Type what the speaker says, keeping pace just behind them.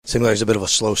Seemed like it was a bit of a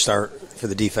slow start for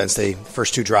the defense. They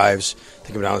first 2 drives,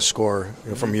 they come down to score.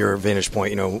 From your vantage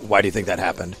point, why do you think that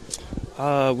happened?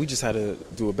 We just had to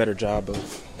do a better job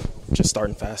of just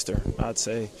starting faster, I'd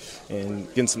say, and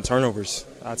getting some turnovers.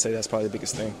 I'd say that's probably the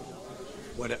biggest thing.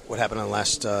 What happened on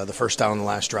the first down on the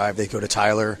last drive? They go to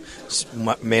Tyler,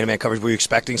 man-to-man coverage. Were you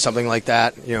expecting something like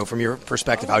that? From your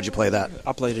perspective, how'd you play that?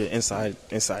 I played it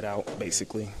inside out,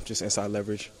 basically, just inside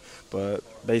leverage. But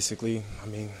basically, I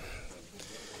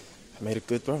made a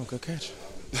good throw, good catch.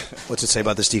 What's it say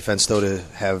about this defense, though, to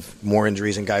have more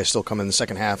injuries and guys still come in the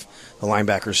second half? The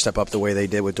linebackers step up the way they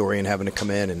did with Dorian having to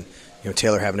come in and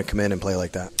Taylor having to come in and play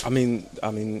like that. I mean,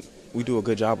 we do a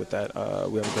good job with that.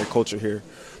 We have a great culture here,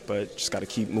 but just got to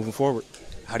keep moving forward.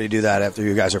 How do you do that after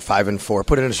you guys are 5-4?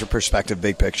 Put it into perspective,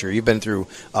 big picture. You've been through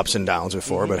ups and downs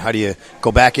before, but how do you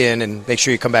go back in and make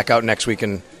sure you come back out next week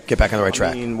and get back on the right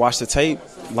track? Watch the tape,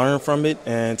 learn from it,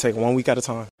 and take 1 week at a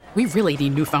time. We really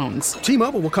need new phones.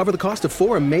 T-Mobile will cover the cost of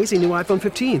 4 amazing new iPhone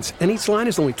 15s, and each line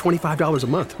is only $25 a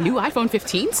month. New iPhone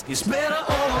 15s? It's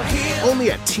better over here.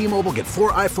 Only at T-Mobile, get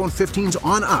 4 iPhone 15s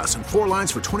on us and 4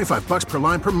 lines for $25 per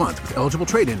line per month with eligible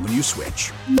trade-in when you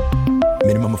switch.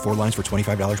 Minimum of 4 lines for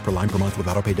 $25 per line per month with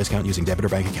autopay discount using debit or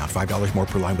bank account. $5 more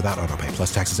per line without autopay,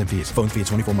 plus taxes and fees. Phone fee at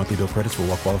 24 monthly bill credits for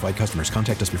well-qualified customers.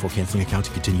 Contact us before canceling account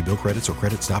to continue bill credits or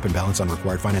credit stop and balance on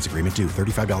required finance agreement due.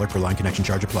 $35 per line connection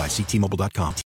charge applies. See T-Mobile.com.